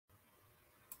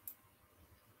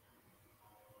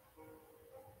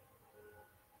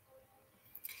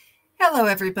Hello,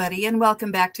 everybody, and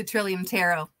welcome back to Trillium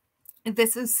Tarot.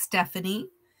 This is Stephanie,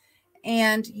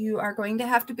 and you are going to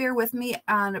have to bear with me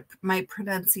on my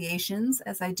pronunciations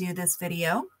as I do this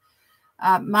video.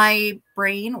 My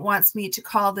brain wants me to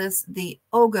call this the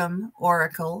Ogham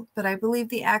Oracle, but I believe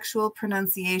the actual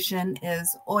pronunciation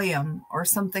is Ogham or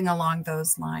something along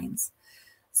those lines.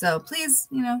 So please,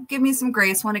 give me some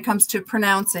grace when it comes to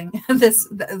pronouncing this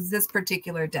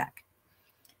particular deck.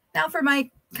 Now for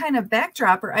my kind of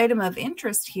backdrop or item of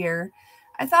interest here,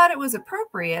 I thought it was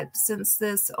appropriate, since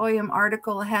this Ogham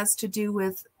article has to do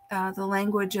with the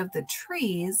language of the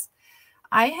trees.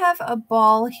 I have a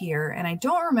ball here, and I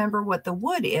don't remember what the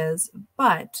wood is,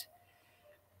 but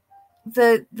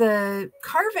the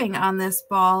carving on this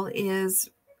ball is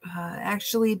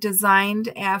actually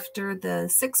designed after the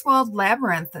six-walled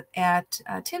labyrinth at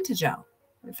Tintajo,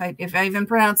 if I even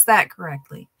pronounced that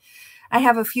correctly. I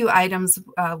have a few items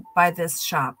by this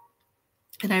shop,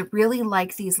 and I really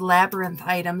like these labyrinth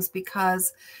items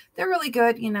because they're really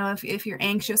good. If you're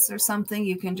anxious or something,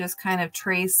 you can just kind of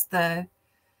trace the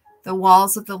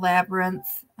walls of the labyrinth,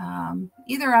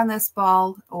 either on this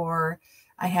ball, or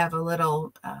I have a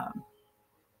little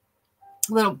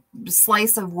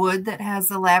slice of wood that has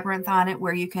the labyrinth on it,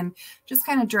 where you can just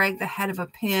kind of drag the head of a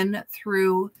pin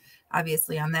through.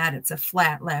 Obviously on that, it's a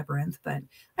flat labyrinth, but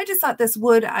I just thought this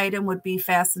wood item would be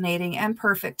fascinating and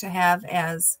perfect to have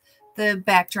as the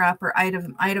backdrop or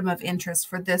item of interest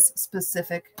for this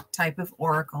specific type of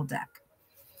oracle deck.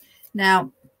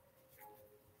 Now,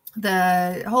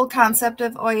 the whole concept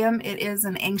of Ogham, it is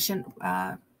an ancient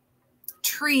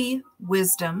tree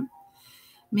wisdom,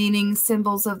 meaning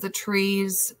symbols of the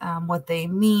trees, what they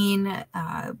mean,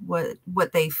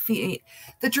 what they feel.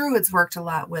 The Druids worked a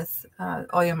lot with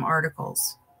Ogham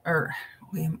articles, or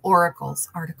Ogham oracles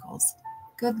articles.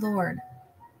 Good Lord.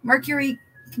 Mercury,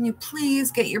 can you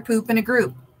please get your poop in a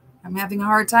group? I'm having a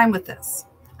hard time with this.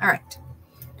 All right.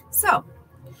 So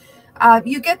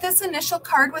you get this initial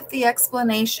card with the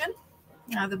explanation.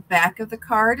 The back of the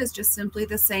card is just simply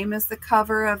the same as the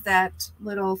cover of that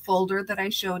little folder that I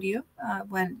showed you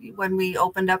when we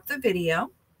opened up the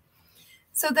video.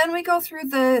 So then we go through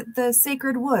the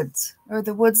sacred woods, or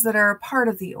the woods that are a part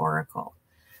of the oracle.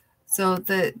 So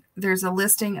there's a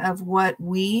listing of what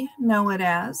we know it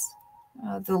as,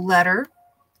 the letter,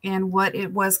 and what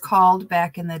it was called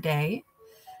back in the day,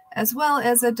 as well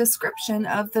as a description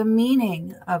of the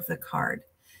meaning of the card.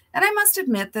 And I must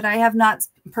admit that I have not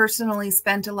personally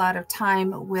spent a lot of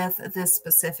time with this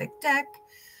specific deck,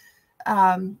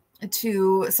 so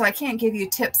I can't give you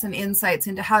tips and insights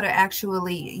into how to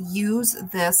actually use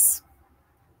this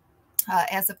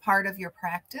as a part of your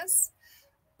practice.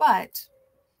 But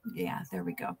yeah, there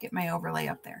we go. Get my overlay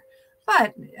up there.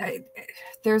 But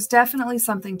there's definitely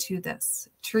something to this.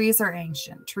 Trees are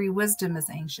ancient. Tree wisdom is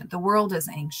ancient. The world is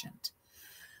ancient.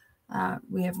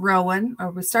 We have rowan,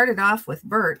 or we started off with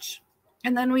birch,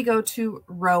 and then we go to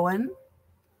rowan,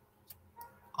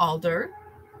 alder,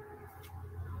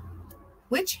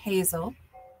 witch hazel,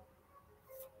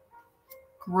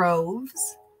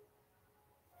 groves,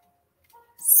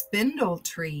 spindle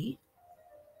tree,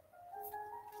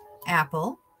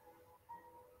 apple,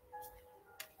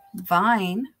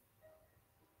 vine,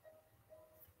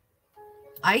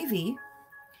 ivy.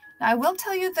 I will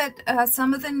tell you that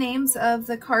some of the names of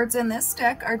the cards in this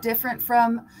deck are different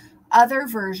from other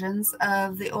versions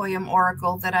of the Ogham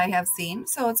Oracle that I have seen.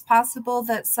 So it's possible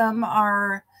that some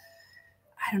are,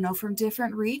 I don't know, from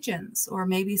different regions, or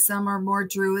maybe some are more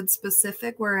Druid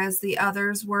specific, whereas the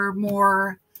others were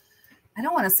more, I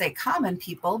don't want to say common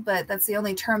people, but that's the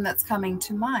only term that's coming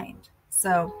to mind.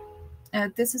 So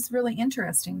this is really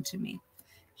interesting to me.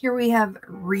 Here we have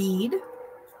reed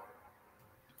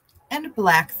and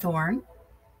blackthorn,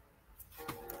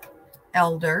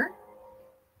 elder,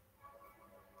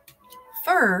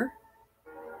 fir.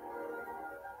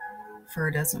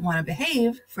 Fir doesn't want to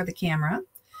behave for the camera.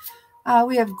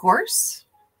 We have gorse,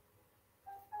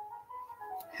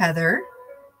 heather,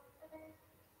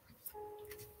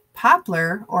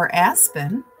 poplar or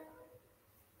aspen,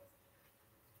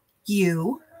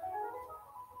 yew,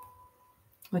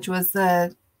 which was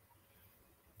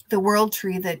the world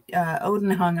tree that Odin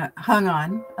hung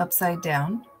on upside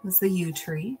down, was the yew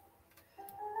tree.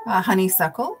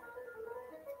 Honeysuckle,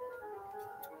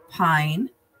 pine,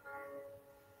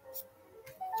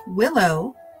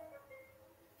 willow,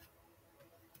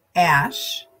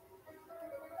 ash,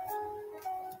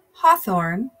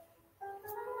 hawthorn,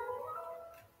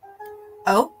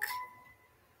 oak,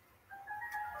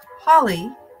 holly,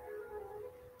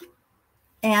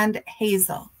 and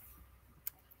hazel.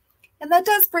 And that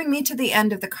does bring me to the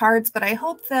end of the cards, but I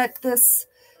hope that this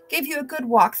gave you a good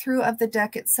walkthrough of the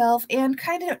deck itself and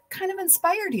kind of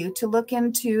inspired you to look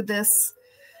into this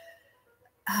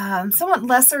somewhat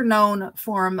lesser known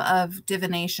form of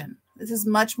divination. This is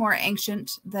much more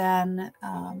ancient than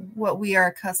what we are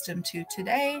accustomed to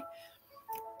today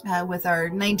with our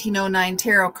 1909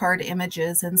 tarot card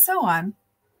images and so on.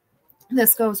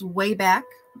 This goes way back,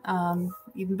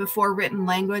 even before written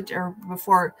language or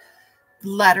before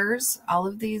letters. All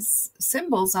of these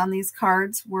symbols on these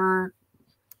cards were,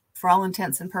 for all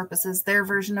intents and purposes, their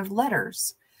version of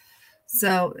letters.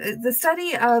 So the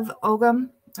study of Ogham,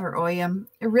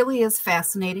 it really is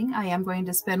fascinating. I am going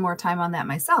to spend more time on that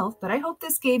myself, but I hope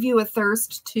this gave you a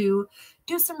thirst to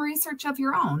do some research of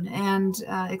your own and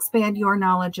expand your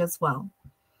knowledge as well.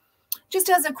 Just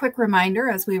as a quick reminder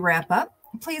as we wrap up,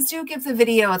 please do give the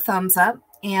video a thumbs up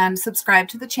and subscribe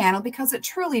to the channel because it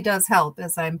truly does help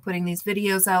as I'm putting these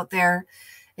videos out there.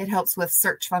 It helps with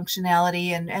search functionality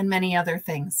and many other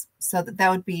things. So that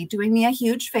would be doing me a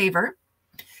huge favor.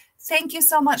 Thank you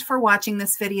so much for watching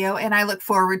this video, and I look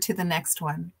forward to the next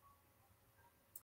one.